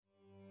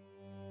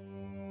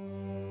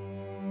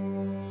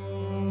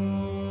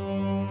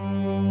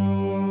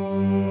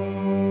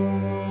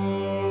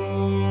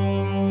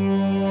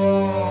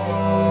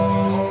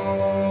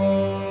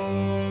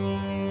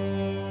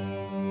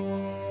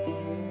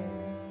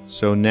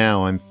So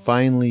now I'm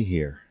finally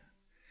here,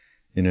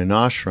 in an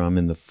ashram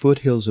in the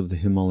foothills of the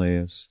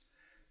Himalayas.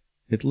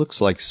 It looks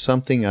like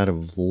something out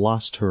of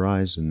Lost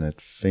Horizon,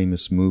 that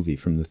famous movie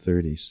from the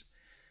 30s.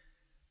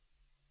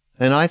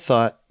 And I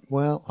thought,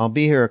 well, I'll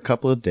be here a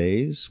couple of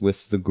days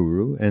with the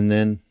guru, and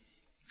then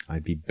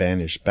I'd be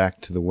banished back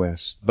to the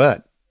West.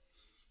 But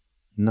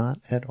not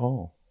at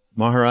all.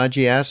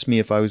 Maharaji asked me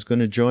if I was going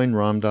to join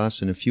Ram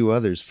Dass and a few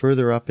others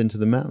further up into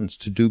the mountains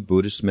to do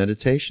Buddhist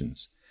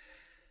meditations.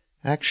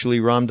 Actually,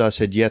 Ram Dass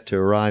had yet to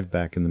arrive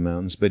back in the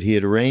mountains, but he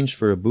had arranged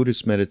for a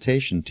Buddhist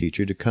meditation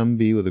teacher to come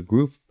be with a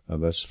group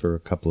of us for a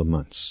couple of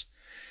months.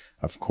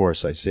 Of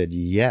course, I said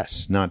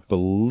yes, not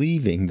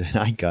believing that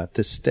I got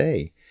to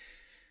stay.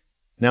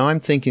 Now I'm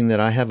thinking that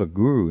I have a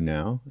guru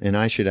now, and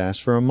I should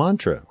ask for a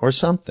mantra or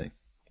something.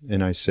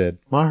 And I said,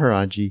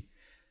 Maharaji,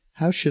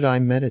 how should I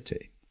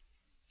meditate?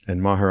 And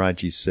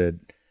Maharaji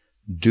said,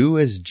 do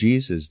as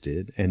Jesus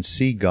did and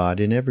see God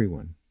in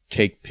everyone.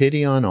 Take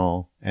pity on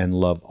all and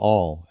love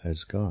all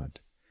as God.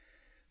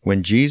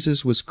 When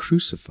Jesus was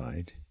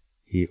crucified,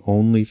 he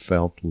only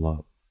felt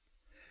love.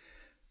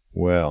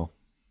 Well,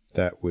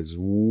 that was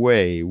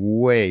way,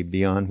 way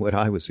beyond what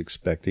I was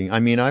expecting. I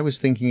mean, I was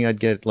thinking I'd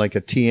get like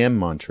a TM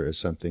mantra or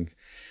something.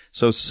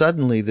 So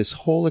suddenly this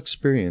whole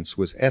experience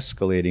was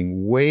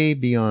escalating way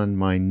beyond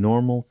my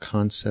normal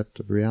concept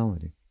of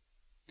reality.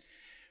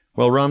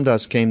 Well, Ram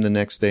Dass came the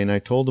next day and I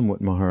told him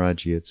what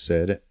Maharaji had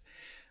said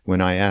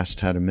when I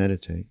asked how to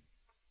meditate.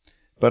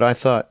 But I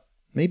thought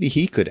maybe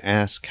he could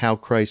ask how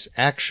Christ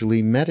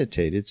actually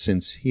meditated,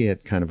 since he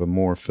had kind of a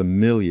more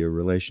familiar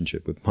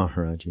relationship with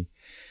Maharaji.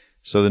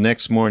 So the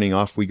next morning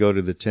off we go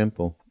to the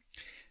temple,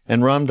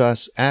 and Ram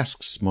Dass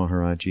asks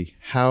Maharaji,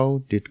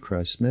 how did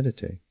Christ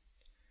meditate?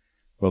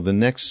 Well, the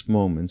next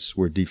moments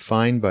were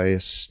defined by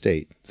a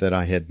state that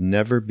I had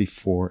never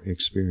before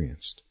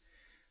experienced.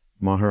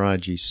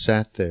 Maharaji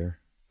sat there,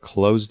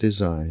 closed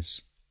his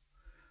eyes,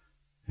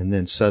 and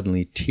then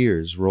suddenly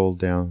tears rolled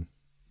down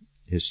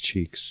his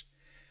cheeks.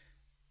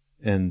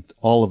 And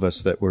all of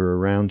us that were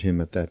around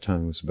him at that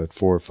time, was about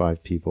 4 or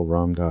 5 people,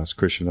 Ram Dass,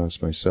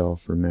 Krishnadas,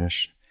 myself,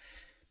 Ramesh.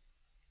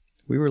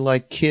 We were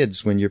like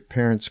kids when your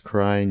parents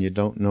cry and you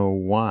don't know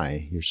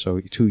why. You're so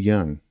too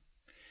young.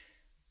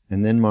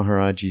 And then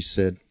Maharaji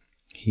said,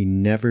 he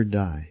never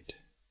died.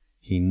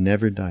 He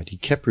never died. He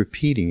kept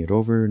repeating it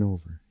over and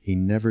over. He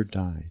never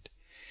died.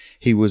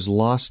 He was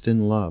lost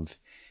in love.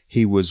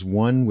 He was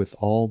one with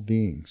all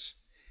beings.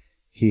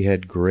 He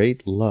had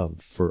great love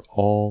for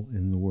all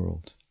in the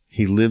world.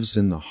 He lives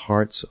in the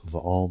hearts of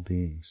all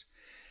beings.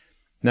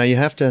 Now you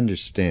have to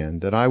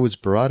understand that I was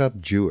brought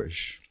up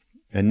Jewish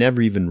and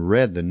never even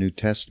read the New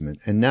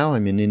Testament, and now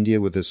I'm in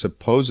India with a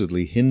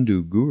supposedly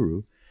Hindu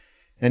guru,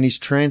 and he's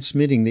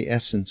transmitting the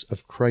essence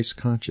of Christ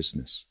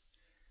consciousness.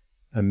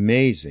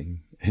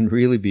 Amazing, and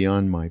really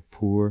beyond my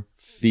poor,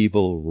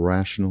 feeble,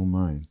 rational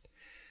mind.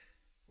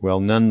 Well,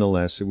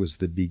 nonetheless, it was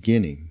the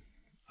beginning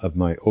of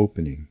my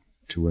opening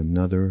to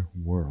another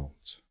world.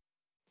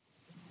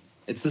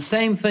 It's the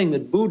same thing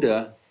that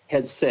Buddha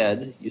had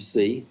said, you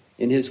see,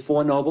 in his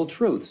Four Noble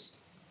Truths.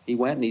 He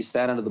went and he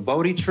sat under the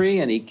Bodhi tree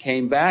and he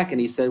came back and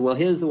he said, well,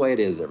 here's the way it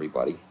is,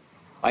 everybody.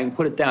 I can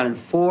put it down in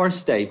 4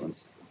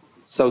 statements.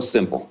 So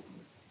simple.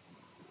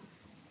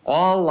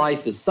 All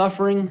life is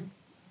suffering.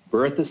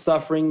 Birth is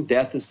suffering.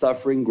 Death is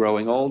suffering.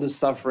 Growing old is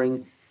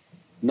suffering.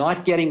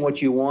 Not getting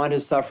what you want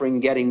is suffering.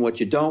 Getting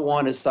what you don't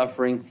want is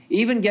suffering.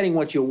 Even getting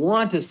what you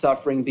want is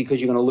suffering because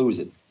you're going to lose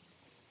it.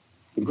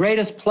 The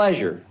greatest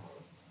pleasure,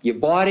 your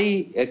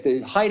body at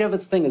the height of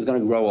its thing is going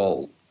to grow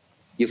old.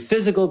 Your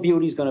physical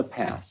beauty is going to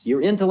pass.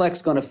 Your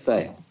intellect's going to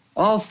fail.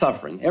 All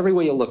suffering.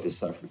 Everywhere you look is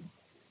suffering.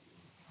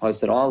 I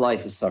said all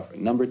life is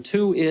suffering. Number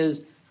 2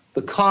 is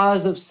the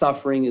cause of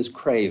suffering is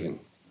craving.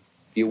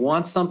 If you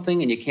want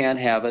something and you can't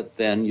have it,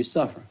 then you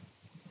suffer.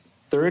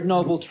 Third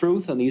noble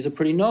truth, and these are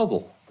pretty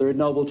noble. Third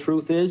noble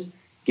truth is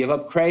give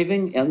up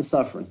craving, end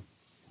suffering.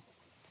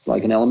 It's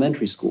like an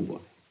elementary school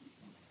book.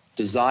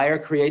 Desire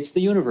creates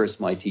the universe,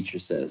 my teacher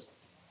says.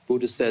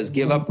 Buddha says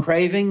give up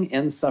craving,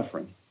 end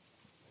suffering.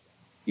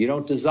 You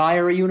don't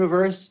desire a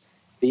universe,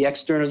 the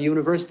external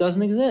universe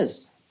doesn't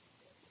exist.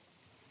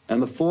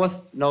 And the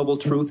 4th noble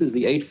truth is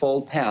the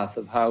Eightfold Path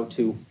of how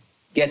to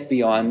get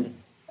beyond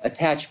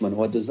attachment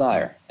or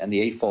desire. And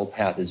the Eightfold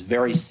Path is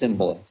very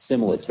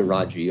similar to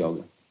Raja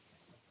Yoga.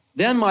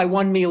 Then my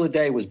 1 meal a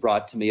day was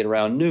brought to me at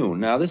around noon.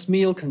 Now this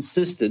meal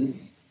consisted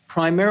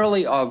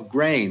primarily of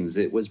grains.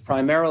 It was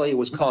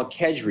called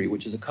khechri,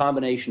 which is a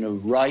combination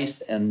of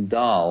rice and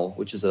dal,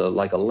 which is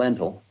like a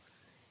lentil.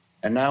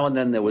 And now and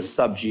then there was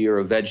sabji, or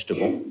a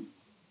vegetable,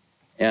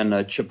 and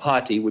a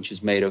chapati, which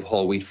is made of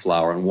whole wheat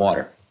flour and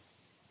water.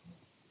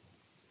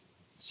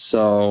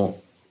 So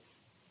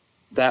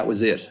that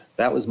was it.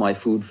 That was my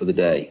food for the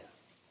day.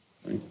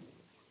 Right?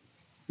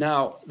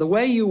 Now, the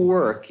way you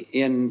work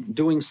in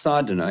doing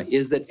sadhana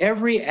is that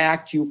every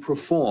act you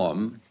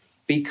perform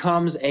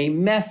becomes a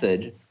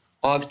method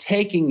of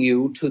taking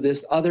you to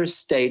this other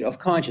state of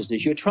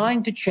consciousness. You're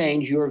trying to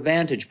change your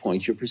vantage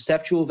point, your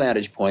perceptual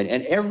vantage point,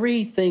 and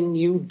everything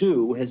you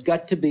do has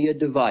got to be a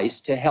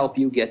device to help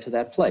you get to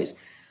that place.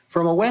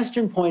 From a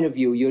Western point of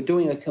view, you're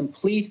doing a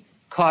complete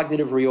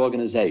cognitive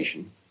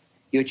reorganization.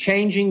 You're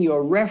changing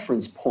your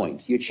reference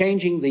point. You're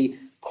changing the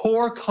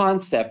core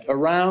concept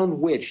around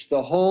which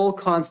the whole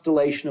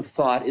constellation of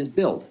thought is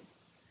built.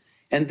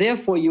 And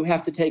therefore, you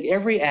have to take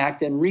every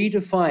act and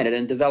redefine it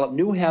and develop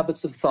new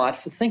habits of thought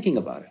for thinking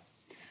about it.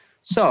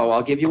 So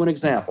I'll give you an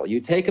example.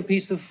 You take a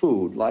piece of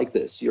food like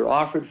this. You're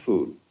offered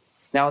food.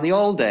 Now, in the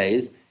old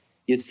days,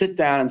 you'd sit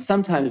down, and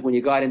sometimes when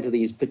you got into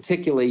these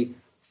particularly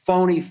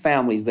phony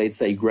families, they'd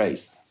say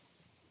grace.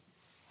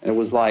 And it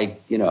was like,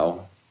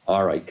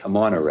 all right, come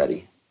on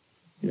already.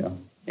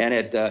 And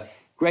at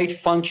great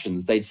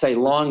functions, they'd say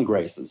long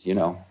graces,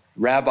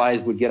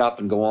 Rabbis would get up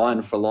and go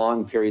on for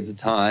long periods of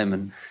time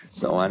and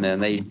so on,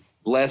 and they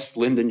bless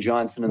Lyndon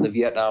Johnson in the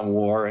Vietnam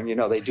War, and,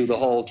 they do the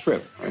whole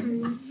trip. Right?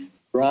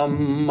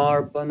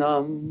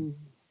 Brahmarpanam,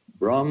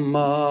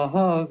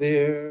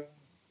 Brahmahavir,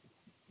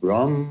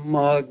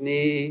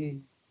 Brahmagni,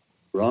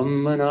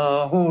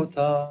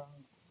 Brahmanahota,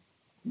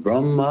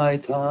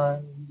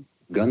 Brahmaitan,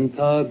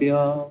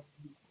 Gantabhyam,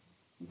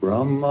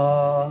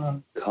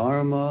 Brahma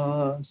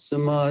Karma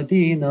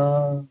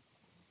Samadhina,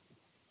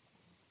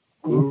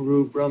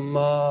 Guru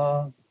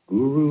Brahma,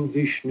 Guru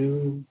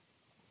Vishnu,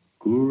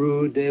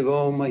 Guru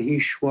Devo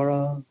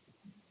Maheshwara,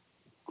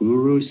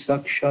 Guru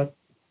Sakshat,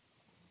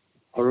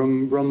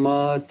 Param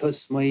Brahma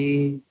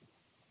Tasmai,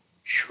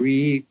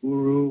 Shri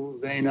Guru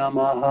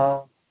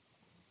Venamaha,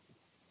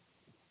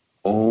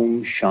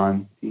 Om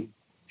Shanti,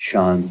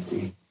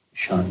 Shanti,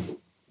 Shanti.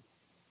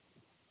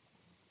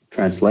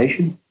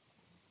 Translation?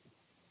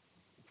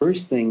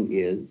 First thing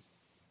is,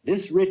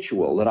 this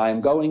ritual that I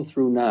am going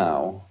through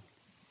now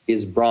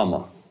is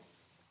Brahma.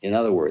 In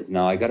other words,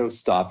 now I got to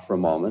stop for a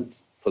moment,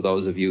 for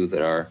those of you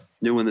that are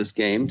new in this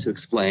game, to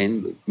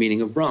explain the meaning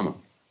of Brahma.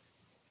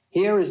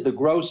 Here is the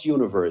gross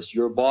universe.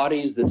 Your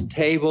bodies, this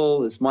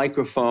table, this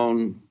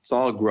microphone, it's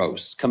all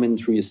gross, coming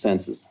through your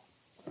senses,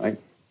 right?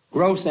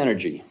 Gross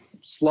energy,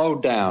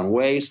 slowed down,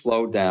 way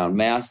slowed down.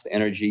 Mass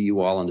energy,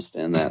 you all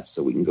understand that,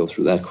 so we can go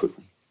through that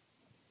quickly.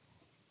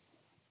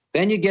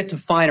 Then you get to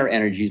finer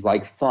energies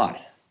like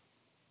thought.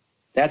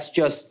 That's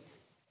just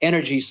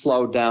energy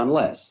slowed down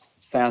less.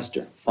 It's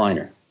faster,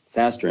 finer,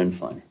 faster and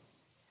finer.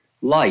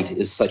 Light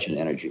is such an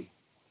energy.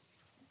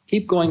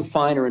 Keep going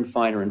finer and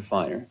finer and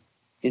finer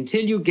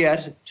until you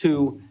get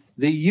to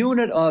the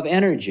unit of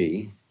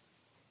energy,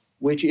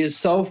 which is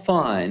so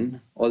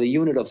fine, or the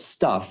unit of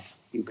stuff,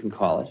 you can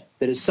call it,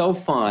 that is so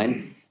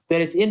fine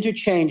that it's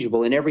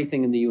interchangeable in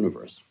everything in the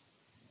universe.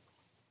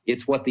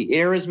 It's what the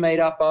air is made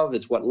up of,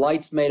 it's what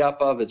light's made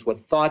up of, it's what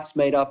thought's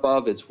made up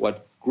of, it's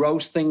what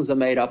gross things are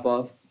made up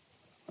of,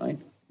 right?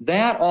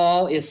 That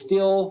all is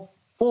still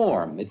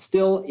form. It's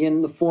still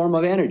in the form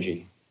of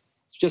energy.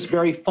 It's just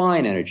very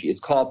fine energy. It's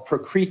called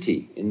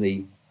Prakriti in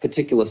the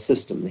particular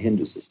system, the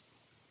Hindu system,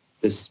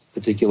 this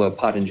particular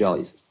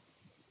Patanjali system.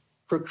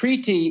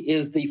 Prakriti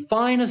is the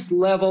finest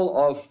level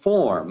of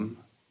form,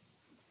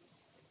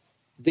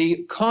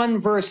 the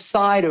converse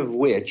side of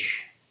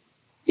which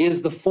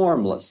is the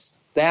formless.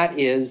 That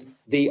is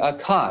the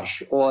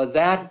Akash, or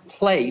that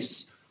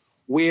place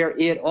where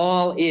it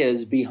all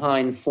is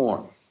behind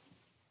form.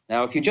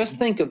 Now, if you just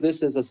think of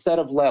this as a set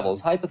of levels,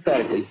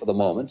 hypothetically for the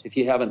moment, if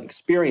you haven't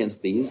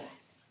experienced these,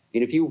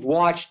 and if you've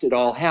watched it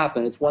all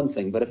happen, it's one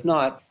thing. But if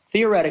not,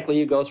 theoretically,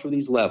 you go through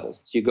these levels.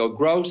 So you go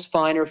gross,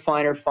 finer,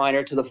 finer,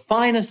 finer, to the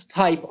finest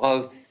type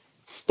of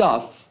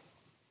stuff.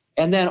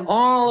 And then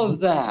all of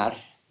that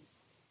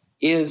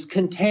is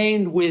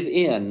contained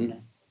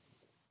within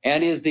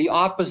and is the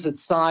opposite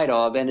side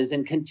of and is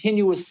in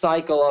continuous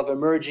cycle of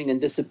emerging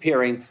and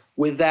disappearing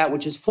with that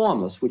which is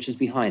formless, which is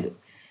behind it.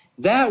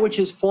 That which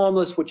is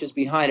formless, which is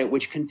behind it,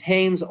 which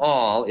contains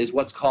all, is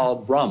what's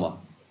called Brahma.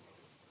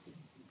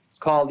 It's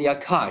called the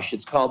Akash.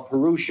 It's called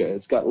Purusha.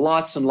 It's got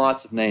lots and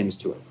lots of names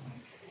to it.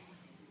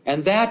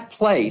 And that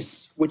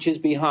place, which is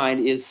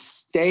behind, is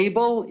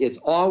stable. It's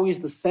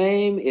always the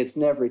same. It's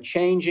never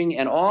changing.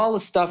 And all the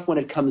stuff, when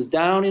it comes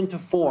down into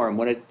form,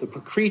 when the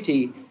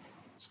Prakriti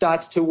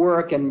starts to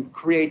work and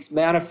creates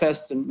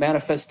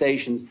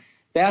manifestations,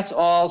 that's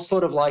all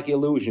sort of like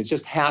illusion. It's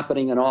just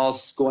happening and all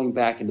going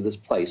back into this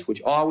place,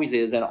 which always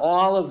is. And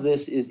all of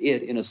this is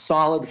it in a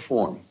solid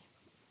form,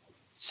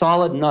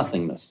 solid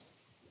nothingness,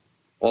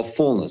 or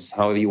fullness,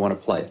 however you want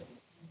to play it.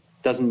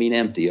 Doesn't mean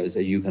empty, as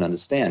you can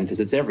understand, because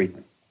it's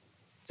everything.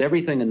 It's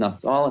everything and nothing.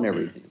 It's all and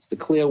everything. It's the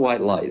clear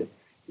white light,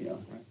 right?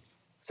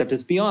 Except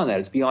it's beyond that.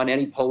 It's beyond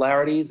any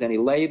polarities, any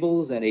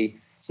labels,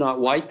 it's not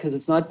white because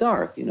it's not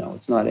dark,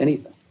 it's not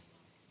anything.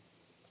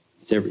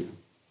 It's everything.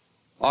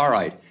 All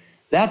right.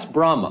 That's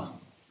Brahma,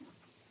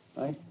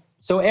 right?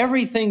 So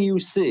everything you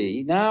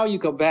see, now you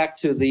go back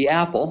to the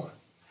apple,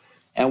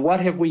 and what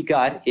have we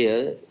got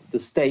is the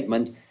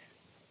statement,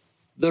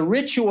 the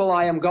ritual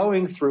I am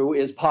going through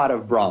is part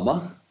of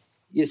Brahma.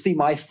 You see,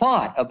 my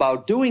thought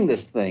about doing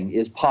this thing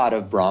is part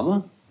of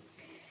Brahma.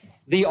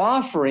 The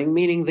offering,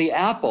 meaning the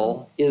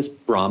apple, is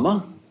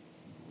Brahma.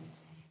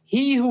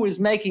 He who is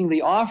making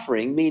the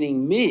offering,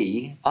 meaning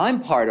me, I'm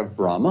part of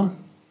Brahma.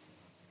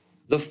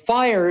 The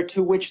fire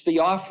to which the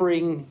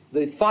offering,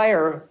 the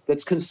fire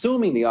that's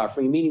consuming the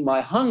offering, meaning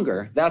my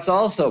hunger, that's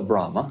also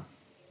Brahma.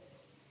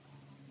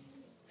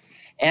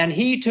 And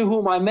he to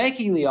whom I'm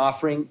making the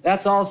offering,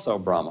 that's also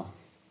Brahma.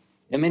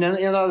 I mean,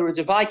 in other words,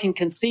 if I can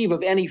conceive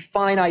of any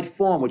finite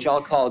form, which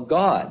I'll call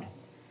God,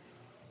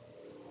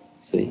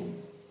 see,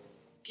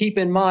 keep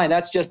in mind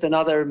that's just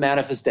another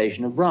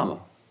manifestation of Brahma,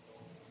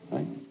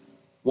 right?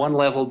 One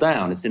level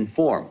down, it's in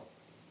form,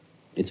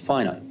 it's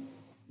finite.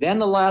 Then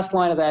the last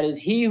line of that is,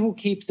 he who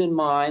keeps in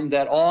mind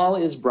that all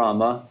is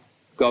Brahma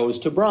goes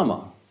to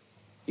Brahma,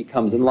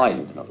 becomes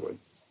enlightened, in other words.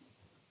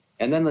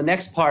 And then the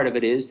next part of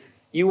it is,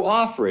 you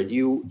offer it,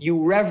 you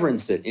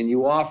reverence it, and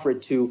you offer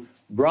it to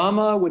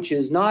Brahma, which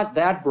is not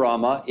that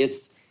Brahma.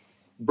 It's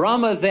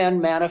Brahma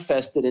then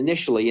manifested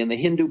initially in the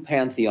Hindu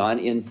pantheon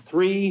in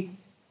 3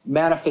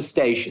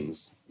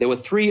 manifestations. There were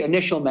 3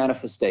 initial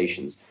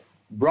manifestations: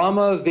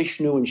 Brahma,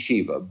 Vishnu, and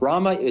Shiva.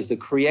 Brahma is the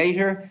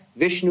creator,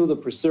 Vishnu the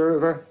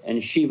preserver,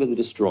 and Shiva the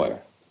destroyer.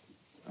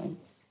 Right?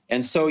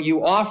 And so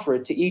you offer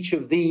it to each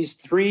of these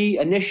 3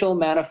 initial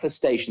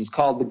manifestations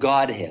called the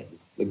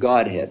Godheads, the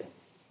Godhead.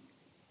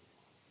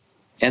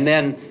 And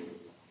then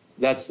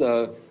that's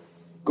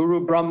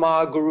Guru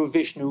Brahma, Guru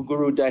Vishnu,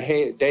 Guru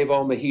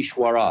Devo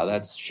Maheshwara,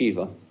 that's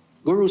Shiva.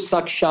 Guru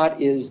Sakshat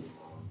is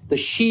the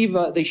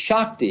Shiva, the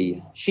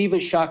Shakti, Shiva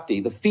Shakti,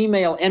 the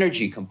female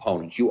energy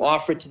component. You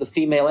offer it to the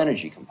female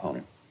energy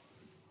component.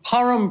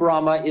 Param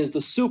Brahma is the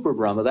Super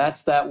Brahma.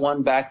 That's that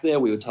one back there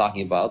we were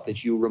talking about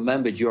that you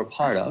remembered you're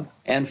part of.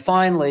 And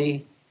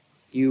finally,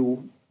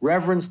 you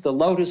reverence the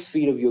lotus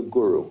feet of your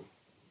Guru.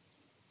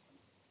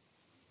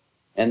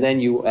 And then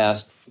you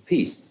ask for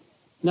peace.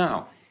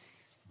 Now,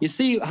 you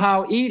see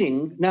how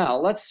eating, now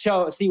let's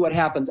see what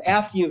happens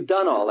after you've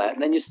done all that,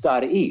 and then you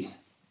start to eat.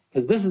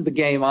 Because this is the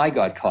game I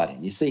got caught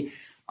in. You see,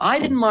 I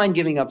didn't mind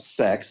giving up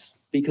sex,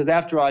 because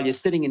after all, you're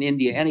sitting in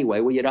India anyway,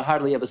 where you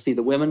hardly ever see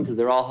the women, because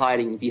they're all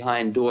hiding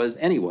behind doors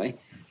anyway.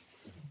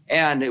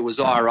 And it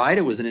was all right.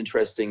 It was an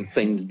interesting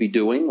thing to be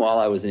doing while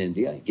I was in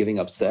India, giving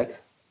up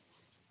sex.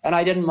 And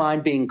I didn't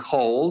mind being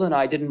cold, and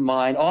I didn't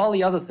mind all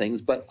the other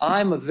things, but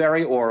I'm a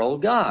very oral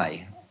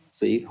guy.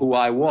 See, who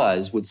I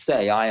was would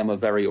say I am a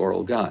very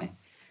oral guy.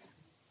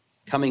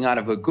 Coming out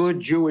of a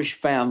good Jewish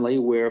family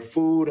where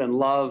food and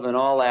love and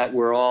all that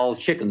were all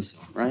chickens,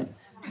 right?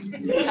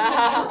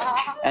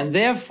 And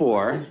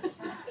therefore,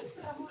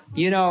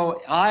 you know,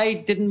 I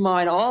didn't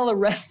mind all the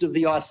rest of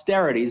the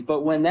austerities,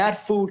 but when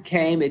that food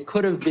came, it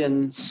could have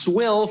been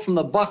swill from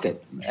the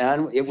bucket.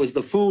 And it was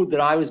the food that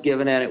I was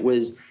given, and it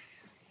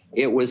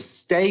was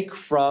steak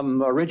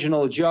from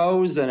Original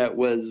Joe's, and it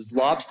was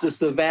lobster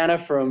Savannah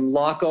from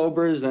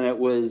Lockober's, and it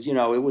was, you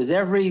know, it was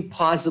every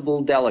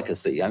possible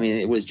delicacy. I mean,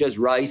 it was just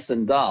rice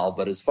and dal,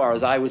 but as far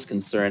as I was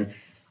concerned,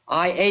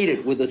 I ate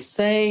it with the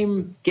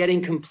same, getting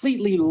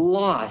completely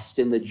lost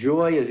in the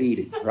joy of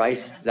eating,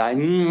 right?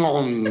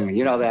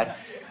 You know, that,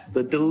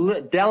 the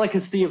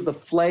delicacy of the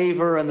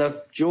flavor and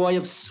the joy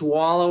of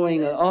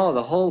swallowing, oh,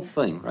 the whole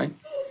thing, right?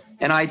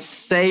 And I'd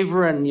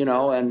savor and, you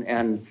know,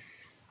 and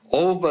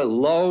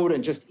overload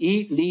and just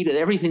eat and eat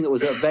everything that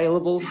was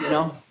available, you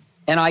know.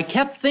 And I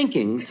kept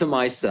thinking to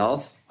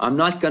myself, I'm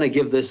not going to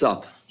give this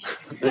up.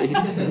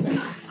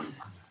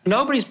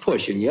 Nobody's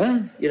pushing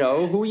you, you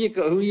know. Who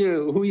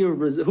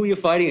you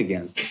fighting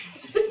against?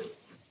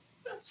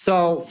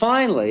 So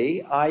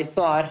finally, I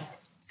thought,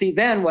 see,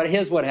 then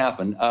here's what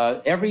happened.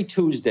 Every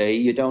Tuesday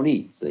you don't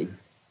eat. See,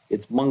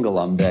 it's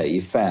Mangalam Day.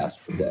 You fast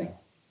for a day.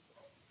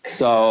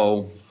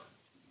 So.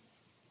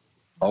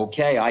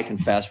 Okay, I can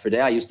fast for a day.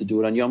 I used to do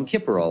it on Yom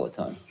Kippur all the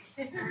time.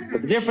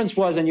 But the difference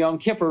was on Yom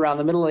Kippur, around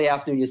the middle of the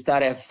afternoon, you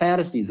start to have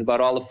fantasies about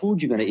all the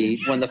food you're going to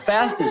eat when the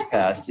fast is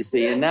passed, you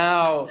see. And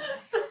now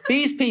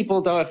these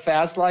people don't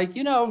fast like,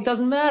 you know, it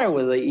doesn't matter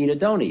whether they eat or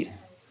don't eat,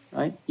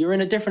 right? You're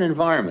in a different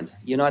environment.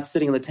 You're not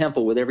sitting in the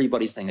temple with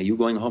everybody saying, are you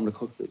going home to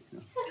cook?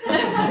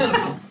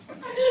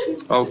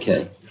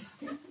 Okay.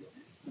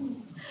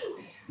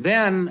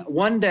 Then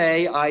one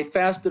day I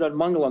fasted on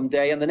Mangalam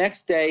Day, and the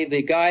next day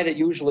the guy that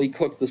usually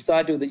cooks, the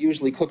sadhu that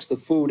usually cooks the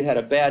food, had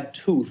a bad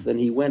tooth, and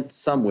he went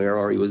somewhere,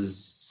 or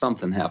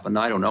something happened,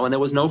 I don't know, and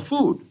there was no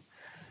food.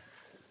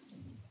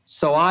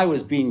 So I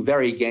was being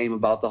very game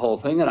about the whole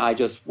thing, and I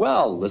just,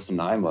 well, listen,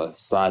 I'm a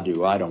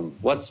sadhu,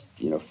 what's,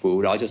 you know,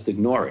 food, I'll just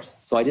ignore it.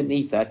 So I didn't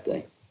eat that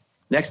day.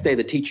 Next day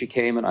the teacher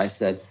came and I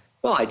said,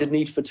 well, I didn't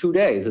eat for 2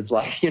 days. It's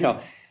like, you know,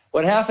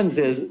 what happens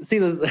is, see,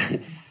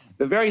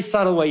 the very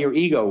subtle way your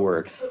ego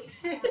works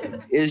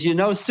is you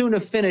no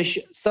sooner finish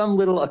some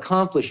little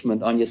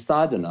accomplishment on your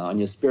sadhana, on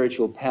your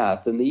spiritual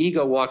path, and the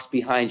ego walks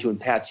behind you and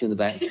pats you in the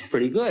back. It's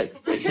pretty good.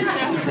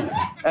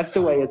 That's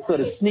the way it sort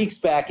of sneaks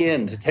back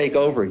in to take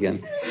over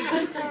again.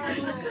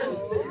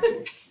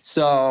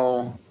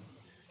 So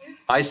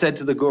I said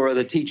to the guru,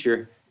 the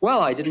teacher, well,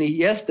 I didn't eat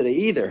yesterday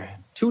either.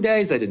 2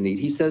 days I didn't eat.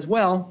 He says,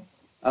 well,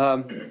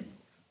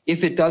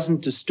 if it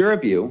doesn't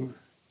disturb you,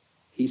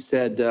 he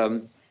said,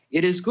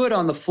 It is good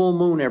on the full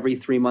moon every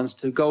 3 months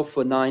to go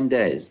for 9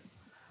 days.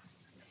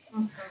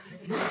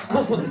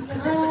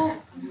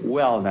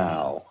 Well,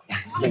 now.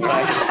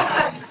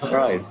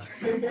 Right.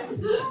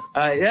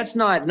 That's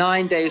not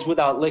 9 days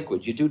without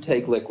liquid. You do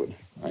take liquid,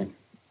 right?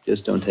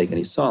 Just don't take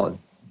any solid.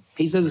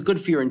 He says it's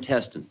good for your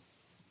intestine.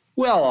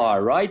 Well,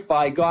 all right,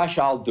 by gosh,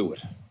 I'll do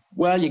it.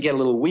 Well, you get a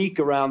little weak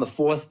around the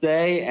 4th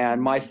day, and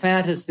my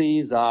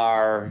fantasies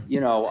are,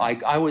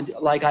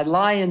 I'd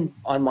lie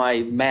on my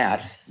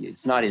mat.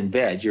 It's not in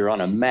bed, you're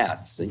on a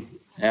mat, see?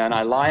 And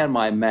I lie on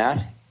my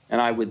mat, and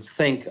I would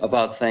think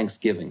about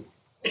Thanksgiving.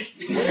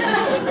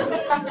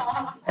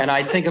 And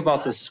I'd think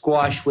about the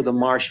squash with the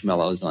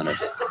marshmallows on it.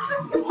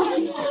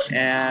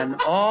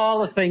 And all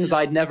the things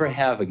I'd never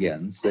have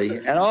again, see?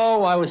 And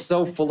I was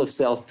so full of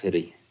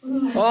self-pity.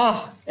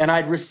 And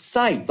I'd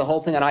recite the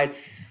whole thing, and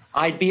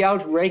I'd be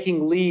out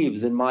raking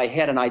leaves in my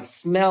head, and I'd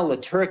smell the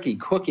turkey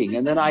cooking,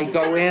 and then I'd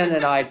go in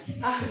and I'd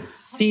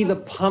see the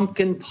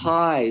pumpkin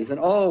pies, and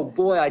oh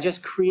boy, I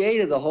just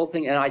created the whole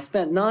thing, and I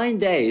spent 9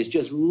 days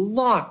just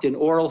locked in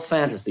oral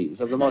fantasies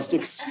of the most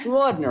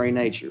extraordinary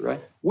nature,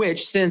 right?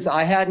 Which, since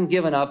I hadn't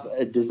given up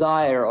a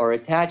desire or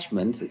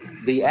attachment,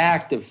 the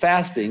act of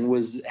fasting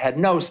had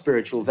no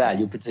spiritual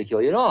value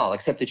particularly at all,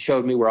 except it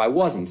showed me where I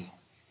wasn't.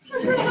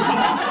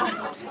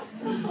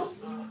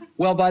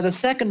 Well, by the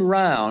second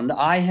round,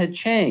 I had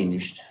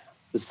changed.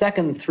 The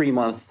second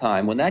 3-month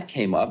time when that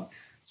came up.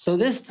 So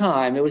this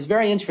time, it was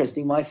very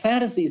interesting. My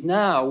fantasies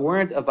now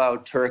weren't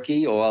about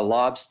turkey or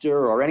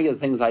lobster or any of the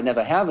things I'd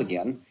never have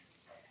again.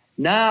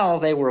 Now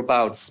they were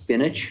about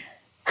spinach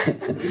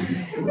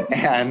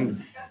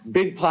and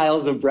big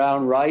piles of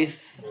brown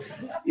rice.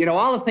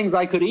 All the things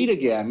I could eat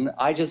again.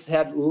 I just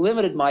had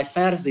limited my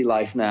fantasy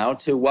life now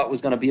to what was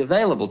going to be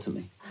available to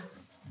me.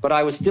 But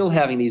I was still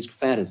having these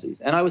fantasies,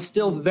 and I was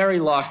still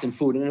very locked in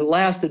food, and it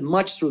lasted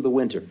much through the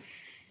winter.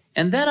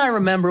 And then I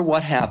remember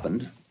what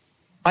happened.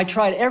 I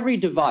tried every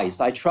device.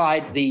 I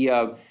tried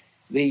the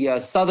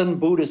Southern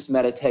Buddhist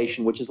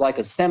meditation, which is like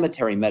a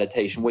cemetery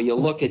meditation, where you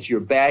look at your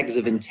bags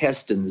of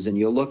intestines, and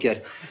you look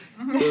at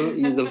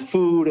the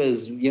food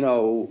as,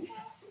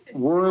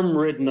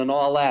 worm-ridden and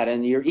all that,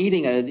 and you're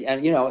eating it,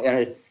 and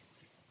it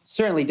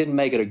certainly didn't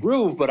make it a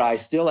groove, but I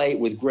still ate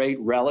with great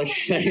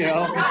relish,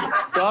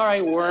 It's all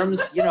right,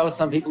 worms,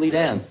 some people eat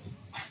ants.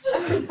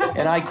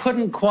 And I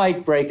couldn't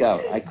quite break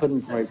out.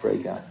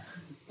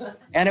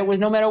 And it was,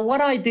 no matter what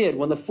I did,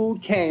 when the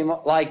food came,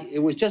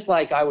 it was just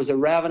like I was a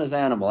ravenous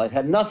animal. It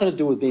had nothing to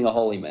do with being a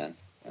holy man.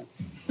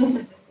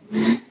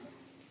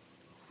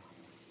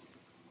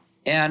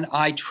 And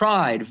I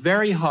tried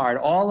very hard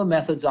all the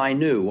methods I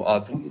knew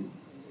of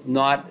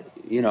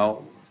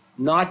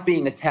not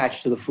being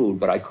attached to the food,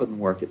 but I couldn't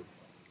work it.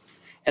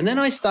 And then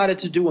I started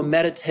to do a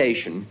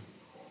meditation,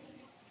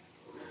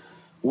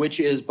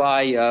 which is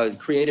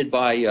created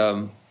by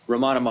Ramana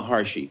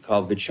Maharshi,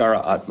 called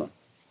Vichara Atma.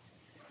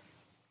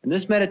 And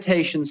this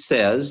meditation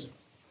says,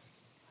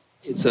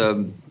 it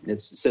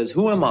says,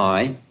 who am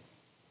I?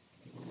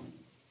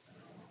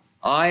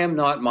 I am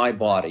not my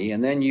body.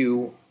 And then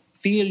you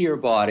feel your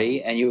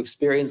body, and you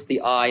experience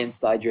the I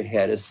inside your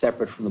head as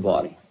separate from the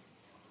body.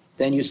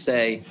 Then you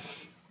say,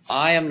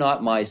 I am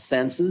not my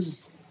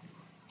senses,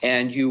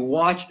 and you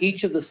watch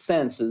each of the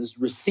senses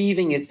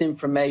receiving its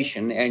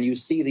information, and you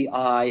see the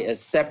I as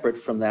separate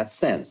from that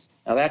sense.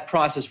 Now that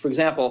process, for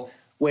example,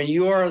 when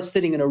you're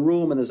sitting in a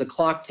room and there's a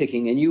clock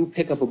ticking and you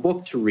pick up a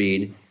book to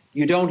read,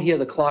 you don't hear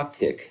the clock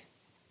tick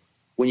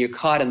when you're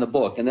caught in the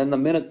book. And then the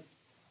minute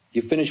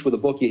you finish with the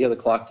book, you hear the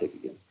clock tick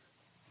again.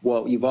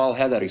 Well, you've all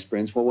had that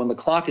experience. Well, when the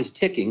clock is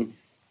ticking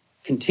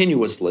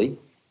continuously,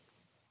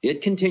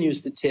 it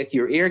continues to tick,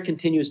 your ear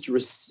continues to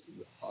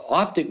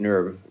optic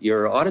nerve,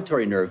 your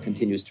auditory nerve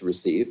continues to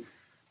receive,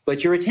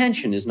 but your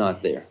attention is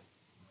not there.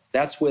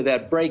 That's where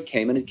that break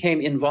came, and it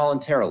came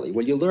involuntarily.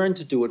 Well, you learn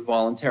to do it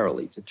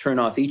voluntarily, to turn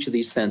off each of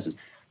these senses,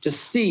 to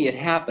see it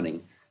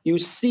happening. You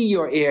see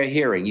your ear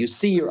hearing, you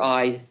see your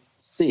eye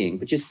seeing,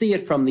 but you see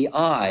it from the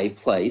eye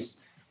place,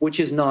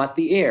 which is not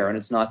the ear, and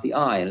it's not the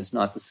eye, and it's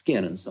not the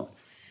skin, and so on.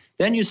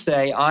 Then you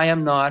say, I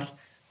am not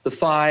the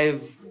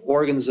 5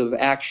 organs of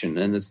action,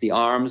 and it's the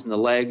arms and the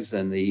legs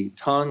and the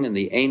tongue and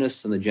the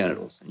anus and the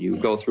genitals. And you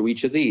go through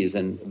each of these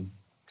and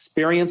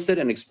experience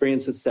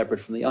it separate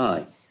from the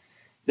eye.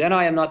 Then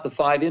I am not the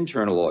 5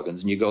 internal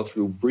organs, and you go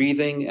through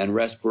breathing and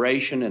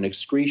respiration and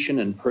excretion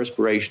and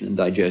perspiration and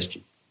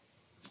digestion.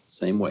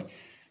 Same way.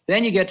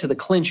 Then you get to the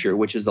clincher,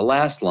 which is the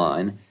last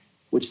line,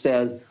 which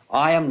says,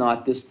 I am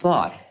not this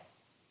thought.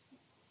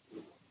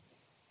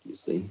 You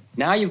see?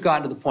 Now you've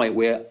gotten to the point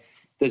where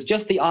there's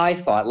just the I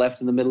thought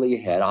left in the middle of your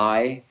head.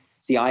 I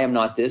am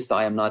not this,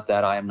 I am not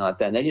that, I am not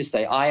that. And then you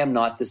say, I am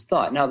not this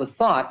thought. Now the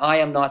thought, I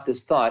am not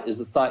this thought, is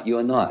the thought you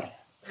are not.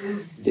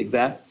 Dig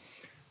that?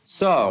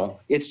 So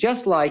it's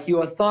just like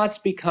your thoughts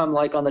become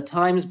like on the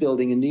Times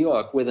building in New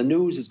York, where the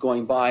news is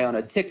going by on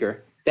a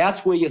ticker.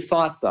 That's where your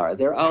thoughts are.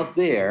 They're out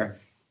there.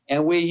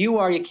 And where you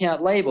are, you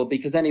can't label,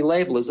 because any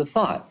label is a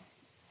thought.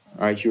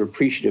 All right, you're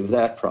appreciative of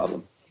that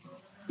problem.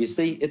 You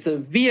see, it's a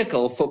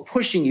vehicle for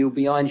pushing you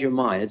beyond your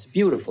mind. It's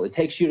beautiful. It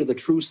takes you to the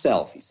true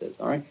self, he says,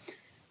 all right?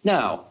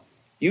 Now,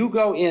 you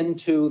go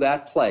into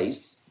that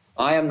place,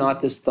 I am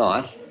not this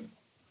thought,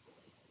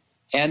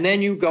 and then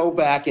you go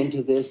back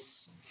into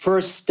this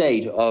first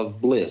state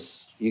of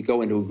bliss. You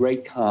go into a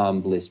great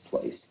calm bliss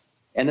place.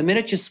 And the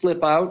minute you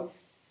slip out,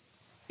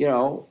 you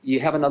know, you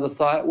have another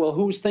thought, well,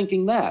 who's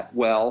thinking that?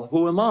 Well,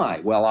 who am I?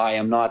 Well, I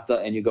am not the,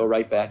 and you go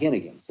right back in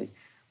again, see?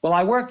 Well,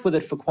 I worked with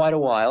it for quite a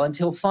while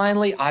until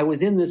finally I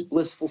was in this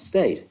blissful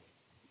state.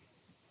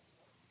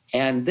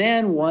 And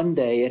then one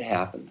day it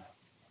happened.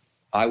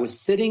 I was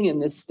sitting in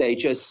this state,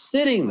 just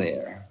sitting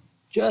there,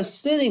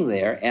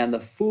 and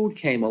the food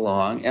came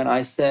along, and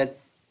I said,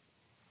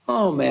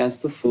 oh, man, it's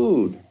the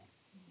food.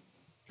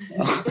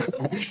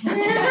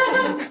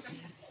 I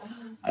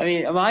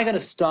mean, am I going to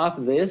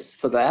stop this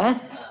for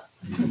that?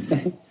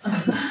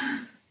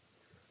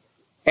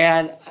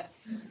 And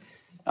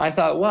I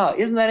thought, wow,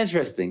 isn't that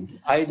interesting?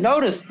 I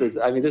noticed this.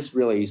 I mean, this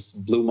really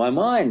blew my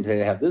mind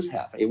to have this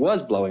happen. It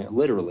was blowing,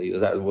 literally.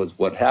 That was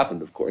what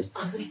happened, of course.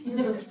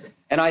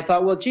 And I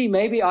thought, well, gee,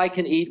 maybe I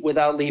can eat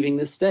without leaving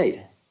this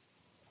state.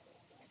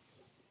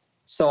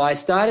 So I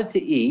started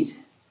to eat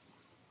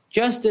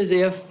just as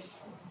if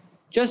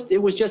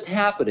it was just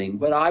happening,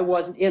 but I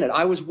wasn't in it.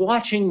 I was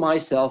watching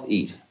myself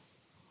eat.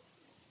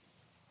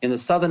 In the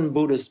Southern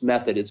Buddhist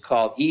method, it's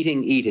called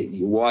eating, eating.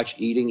 You watch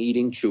eating,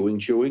 eating, chewing,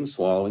 chewing,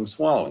 swallowing,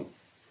 swallowing.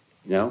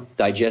 You know,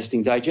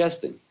 digesting,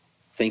 digesting.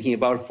 Thinking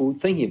about food,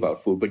 thinking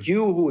about food. But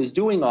you who is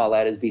doing all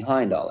that is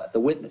behind all that, the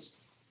witness.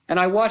 And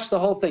I watched the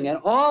whole thing, and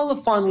all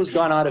the fun was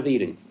gone out of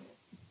eating.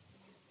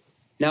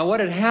 Now,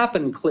 what had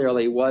happened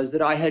clearly was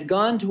that I had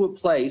gone to a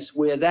place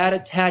where that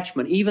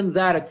attachment, even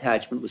that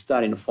attachment, was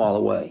starting to fall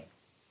away.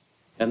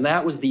 And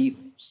that was the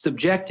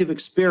subjective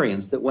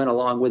experience that went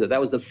along with it.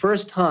 That was the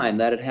first time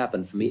that had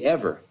happened for me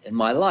ever in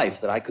my life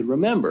that I could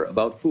remember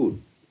about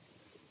food.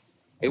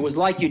 It was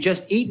like you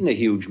just eaten a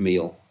huge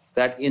meal,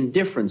 that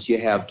indifference you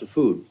have to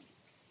food.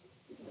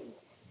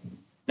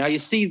 Now, you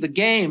see, the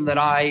game that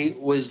I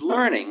was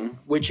learning,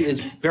 which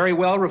is very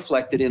well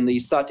reflected in the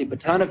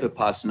Satipatthana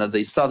Vipassana,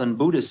 the Southern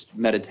Buddhist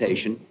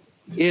meditation,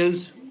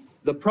 is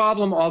the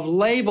problem of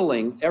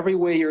labeling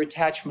everywhere your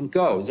attachment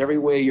goes,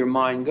 everywhere your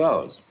mind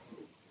goes.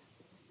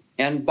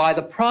 And by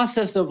the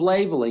process of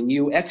labeling,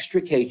 you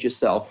extricate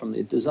yourself from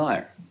the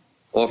desire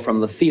or from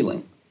the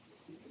feeling.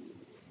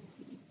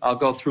 I'll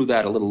go through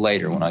that a little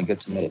later when I get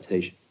to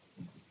meditation.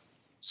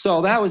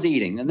 So that was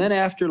eating. And then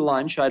after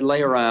lunch, I'd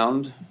lay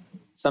around.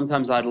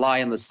 Sometimes I'd lie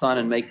in the sun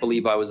and make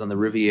believe I was on the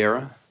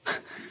Riviera.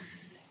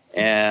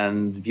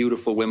 And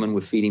beautiful women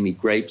were feeding me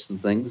grapes and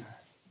things.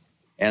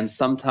 And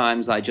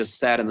sometimes I just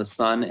sat in the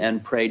sun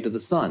and prayed to the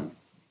sun.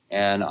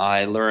 And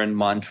I learned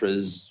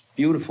mantras,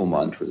 beautiful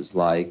mantras,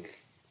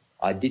 like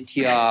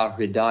Aditya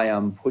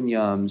Hridayam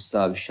Punyam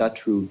Sav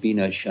Shatru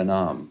Bina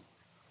Shanam.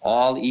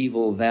 All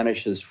evil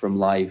vanishes from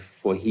life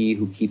for he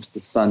who keeps the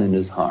sun in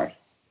his heart.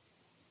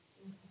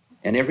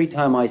 And every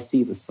time I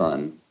see the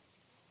sun,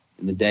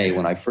 in the day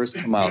when I first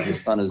come out, the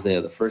sun is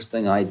there, the first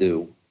thing I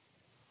do,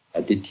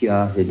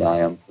 Aditya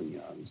Hridayam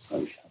Punyam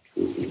Sav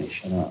Shatru Bina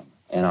Shanam.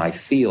 And I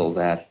feel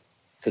that,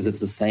 because it's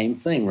the same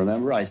thing.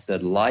 Remember, I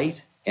said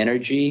light,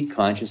 energy,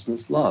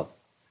 consciousness, love.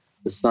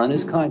 The sun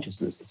is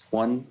consciousness.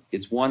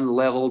 It's one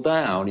level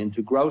down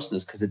into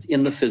grossness because it's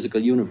in the physical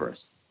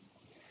universe.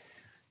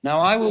 Now,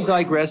 I will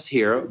digress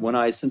here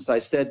since I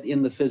said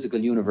in the physical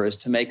universe,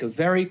 to make a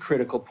very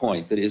critical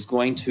point that is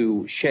going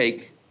to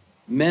shake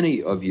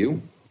many of you,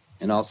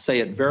 and I'll say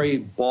it very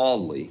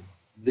baldly.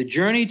 The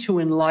journey to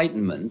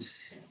enlightenment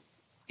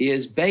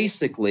is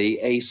basically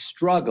a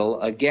struggle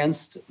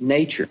against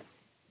nature.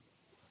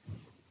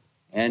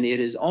 And it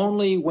is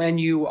only when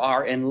you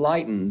are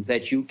enlightened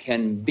that you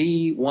can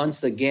be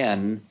once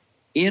again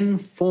in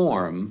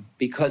form,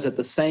 because at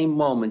the same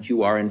moment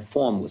you are in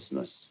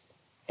formlessness,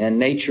 and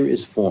nature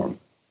is form.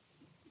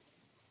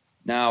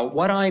 Now,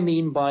 what I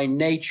mean by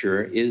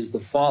nature is the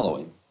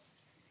following.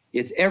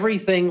 It's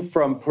everything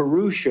from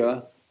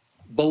Purusha,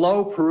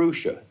 below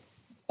Purusha,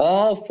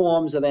 all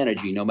forms of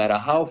energy, no matter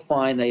how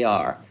fine they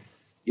are.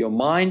 Your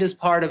mind is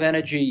part of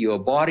energy, your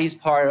body's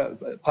part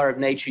of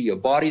nature, your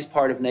body's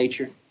part of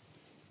nature.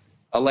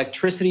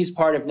 Electricity is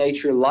part of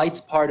nature,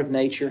 light's part of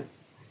nature,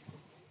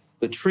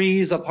 the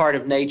trees are part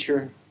of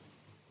nature,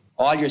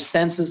 all your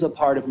senses are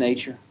part of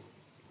nature.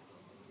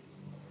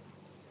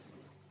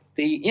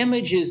 The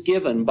image is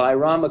given by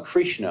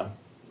Ramakrishna.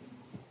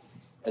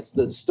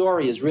 The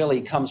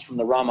story comes from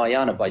the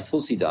Ramayana by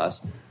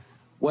Tulsidas.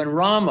 When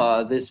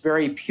Rama, this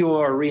very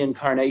pure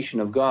reincarnation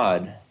of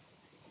God,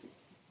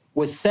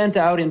 was sent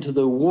out into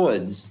the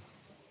woods,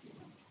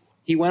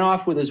 he went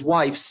off with his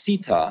wife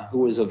Sita, who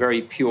was a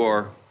very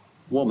pure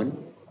woman,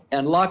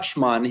 and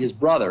Lakshman, his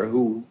brother,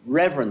 who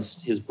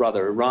reverenced his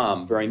brother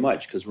Ram very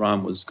much because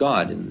Ram was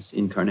God in this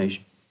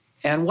incarnation.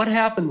 And what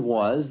happened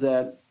was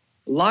that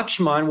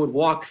Lakshman would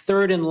walk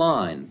third in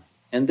line,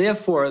 and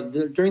therefore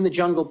during the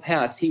jungle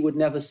paths he would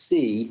never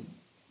see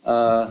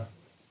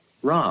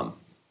Ram.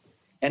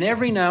 And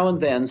every now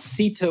and then,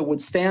 Sita would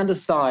stand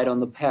aside on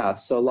the path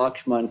so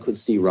Lakshman could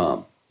see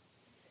Ram.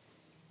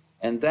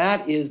 And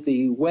that is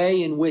the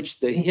way in which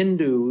the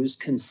Hindus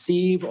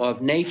conceive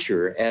of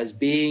nature as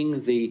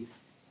being the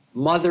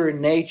mother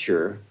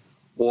nature,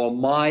 or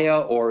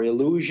Maya, or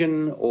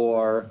illusion,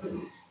 or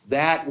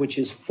that which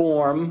is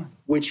form,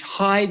 which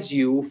hides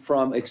you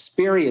from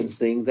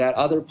experiencing that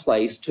other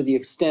place to the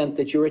extent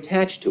that you're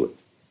attached to it.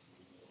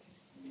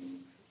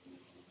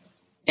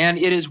 And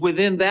it is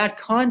within that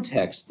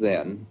context,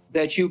 then,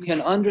 that you can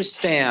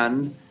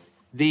understand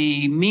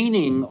the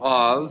meaning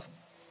of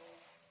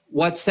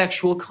what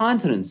sexual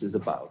continence is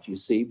about, you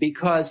see,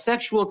 because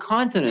sexual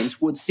continence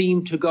would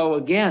seem to go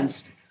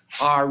against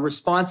our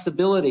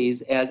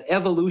responsibilities as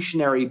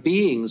evolutionary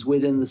beings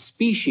within the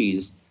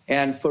species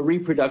and for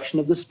reproduction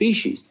of the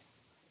species.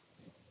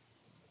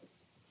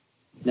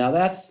 Now,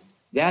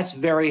 that's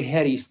very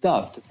heady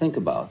stuff to think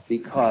about,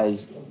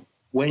 because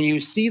when you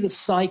see the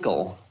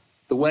cycle,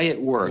 the way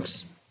it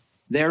works,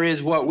 there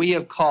is what we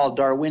have called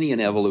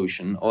Darwinian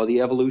evolution, or the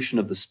evolution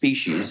of the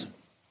species,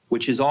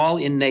 which is all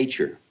in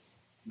nature,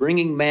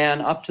 bringing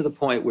man up to the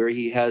point where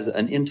he has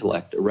an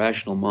intellect, a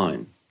rational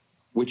mind,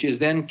 which is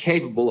then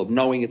capable of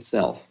knowing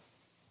itself,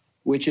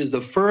 which is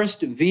the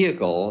first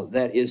vehicle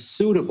that is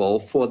suitable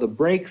for the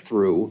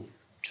breakthrough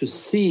to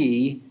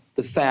see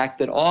the fact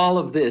that all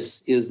of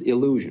this is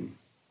illusion.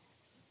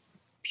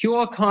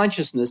 Pure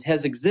consciousness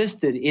has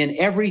existed in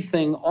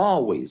everything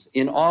always,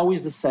 in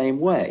always the same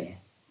way.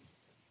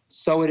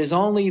 So it is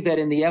only that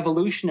in the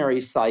evolutionary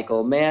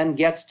cycle, man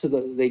gets to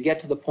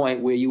the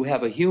point where you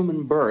have a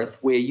human birth,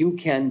 where you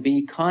can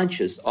be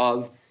conscious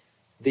of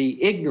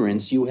the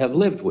ignorance you have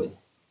lived with.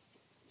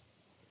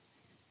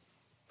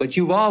 But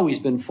you've always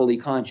been fully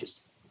conscious.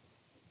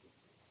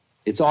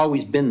 It's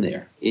always been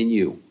there in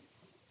you,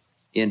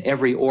 in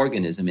every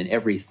organism, in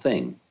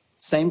everything.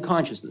 Same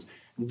consciousness.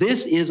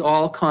 This is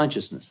all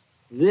consciousness.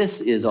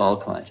 This is all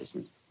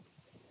consciousness.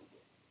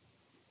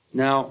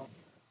 Now,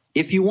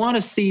 if you want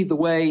to see the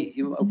way,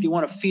 if you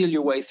want to feel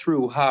your way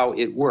through how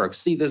it works,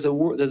 see, there's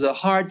a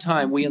hard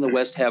time we in the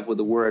West have with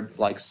the word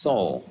like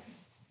soul.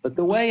 But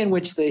the way in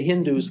which the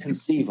Hindus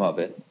conceive of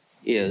it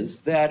is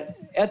that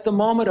at the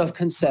moment of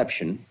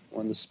conception,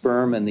 when the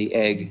sperm and the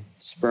egg,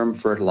 sperm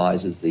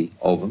fertilizes the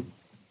ovum,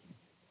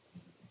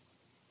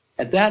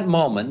 at that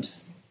moment,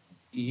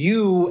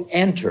 you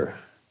enter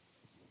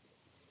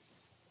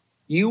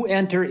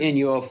in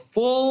your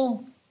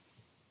full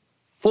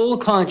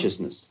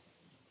consciousness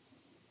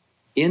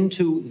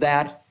into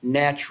that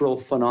natural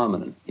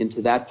phenomenon,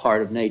 into that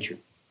part of nature.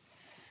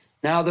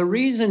 Now, the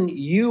reason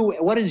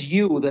what is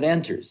you that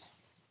enters?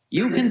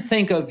 You can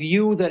think of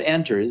you that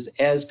enters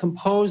as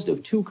composed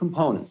of two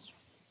components.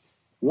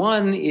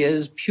 One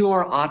is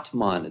pure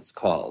Atman, it's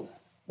called,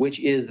 which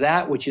is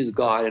that which is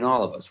God in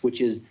all of us,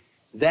 which is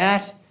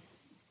that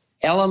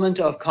element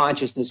of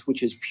consciousness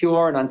which is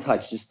pure and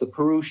untouched. It's the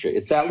Purusha.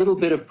 It's that little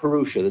bit of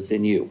Purusha that's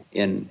in you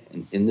in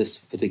this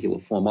particular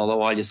form,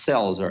 although all your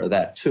cells are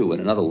that too at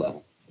another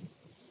level.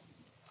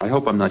 I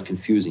hope I'm not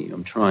confusing you.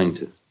 I'm trying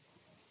to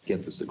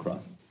get this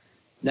across.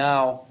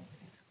 Now,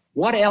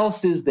 what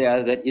else is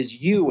there that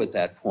is you at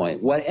that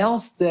point? What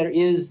else there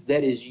is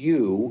that is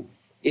you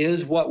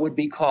is what would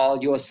be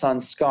called your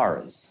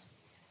sanskaras.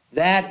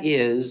 That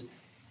is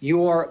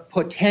your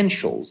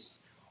potentials,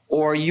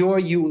 or your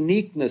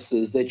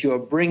uniquenesses that you're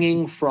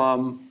bringing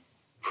from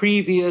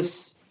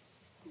previous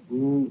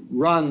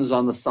runs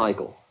on the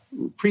cycle,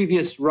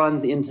 previous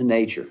runs into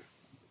nature.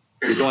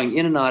 You're going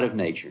in and out of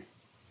nature.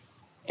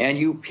 And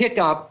you pick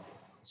up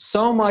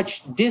so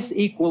much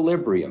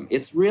disequilibrium.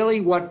 It's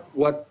really what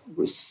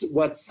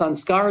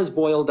sanskaras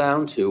boil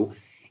down to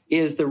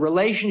is the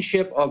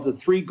relationship of the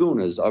three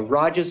gunas, of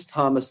rajas,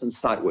 tamas, and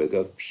sattvic,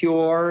 of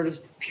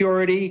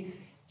purity,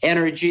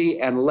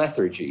 energy, and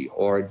lethargy,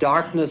 or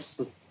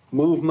darkness,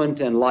 movement,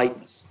 and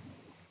lightness.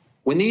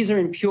 When these are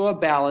in pure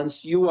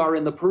balance, you are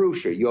in the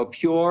Purusha, you're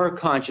pure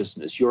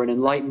consciousness, you're an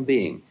enlightened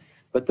being.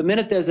 But the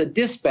minute there's a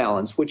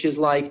disbalance, which is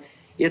like,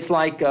 it's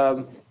like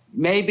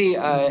maybe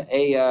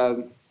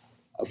a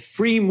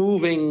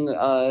free-moving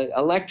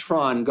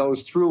electron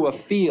goes through a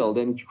field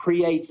and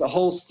creates a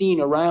whole scene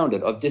around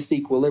it of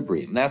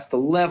disequilibrium. That's the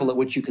level at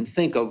which you can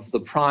think of the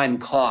prime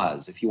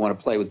cause, if you want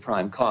to play with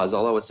prime cause,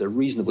 although it's a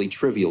reasonably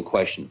trivial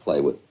question to play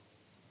with,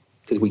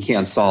 because we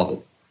can't solve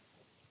it.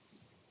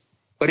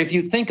 But if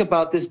you think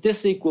about this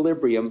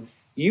disequilibrium,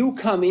 you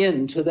come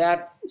into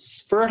that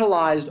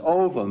fertilized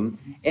ovum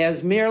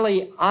as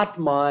merely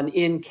Atman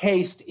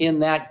encased in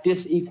that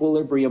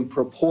disequilibrium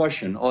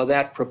proportion, or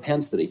that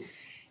propensity.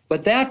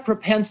 But that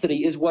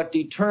propensity is what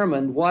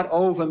determined what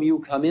ovum you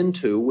come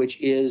into, which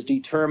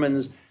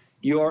determines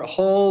your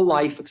whole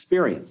life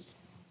experience.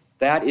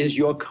 That is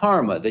your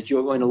karma that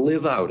you're going to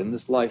live out in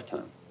this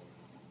lifetime.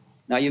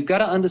 Now, you've got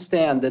to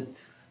understand that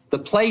the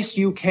place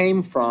you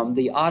came from,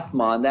 the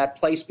Atman, that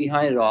place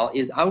behind it all,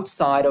 is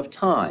outside of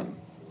time.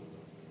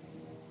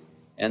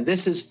 And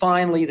this is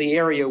finally the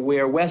area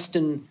where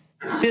Western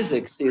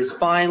physics is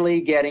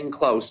finally getting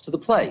close to the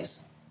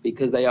place,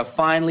 because they are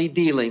finally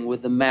dealing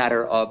with the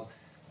matter of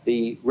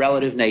the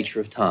relative nature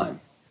of time.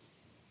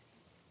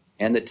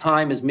 And that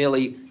time is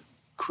merely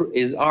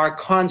is our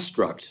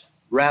construct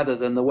rather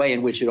than the way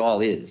in which it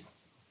all is.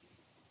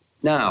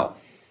 Now,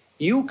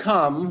 you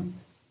come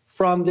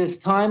from this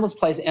timeless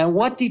place, and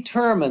what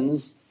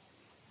determines,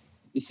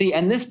 you see,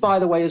 and this, by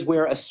the way, is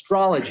where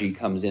astrology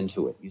comes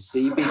into it, you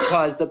see,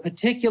 because the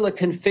particular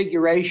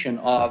configuration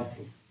of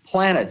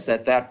planets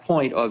at that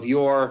point of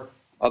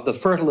the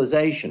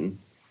fertilization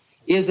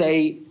is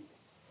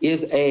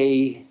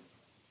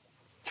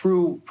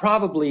through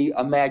probably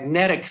a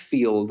magnetic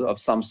field of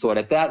some sort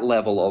at that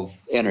level of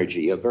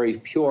energy, a very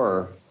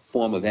pure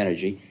form of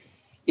energy,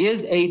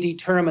 is a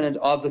determinant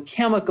of the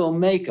chemical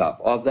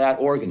makeup of that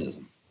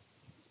organism,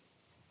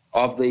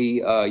 of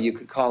the, you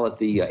could call it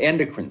the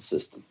endocrine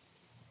system.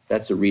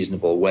 That's a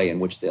reasonable way in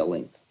which they're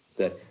linked.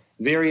 That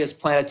various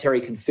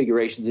planetary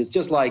configurations, it's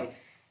just like,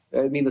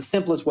 I mean, the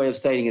simplest way of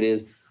saying it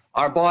is,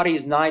 our body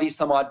is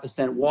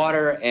 90-some-odd%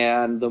 water,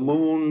 and the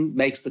moon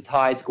makes the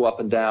tides go up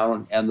and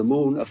down, and the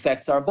moon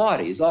affects our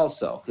bodies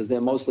also, because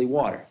they're mostly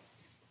water.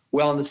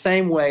 Well, in the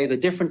same way, the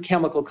different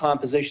chemical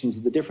compositions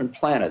of the different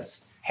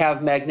planets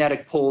have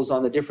magnetic pulls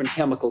on the different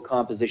chemical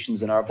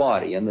compositions in our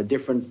body, and the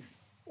different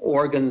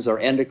organs or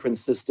endocrine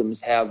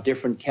systems have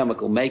different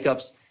chemical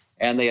makeups,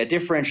 and they are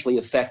differentially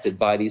affected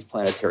by these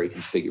planetary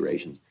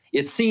configurations.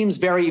 It seems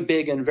very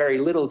big and very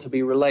little to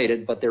be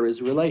related, but there is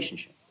a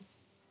relationship.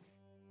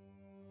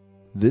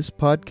 This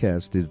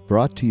podcast is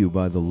brought to you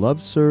by the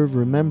Love Serve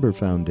Remember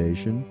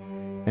Foundation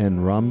and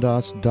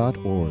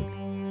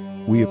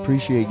Ramdas.org. We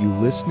appreciate you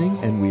listening,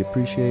 and we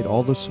appreciate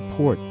all the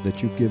support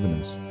that you've given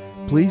us.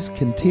 Please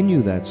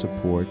continue that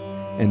support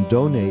and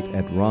donate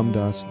at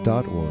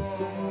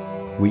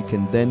Ramdas.org. We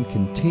can then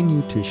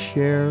continue to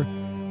share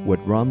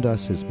what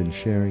Ramdas has been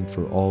sharing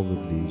for all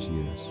of these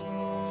years.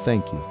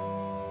 Thank you.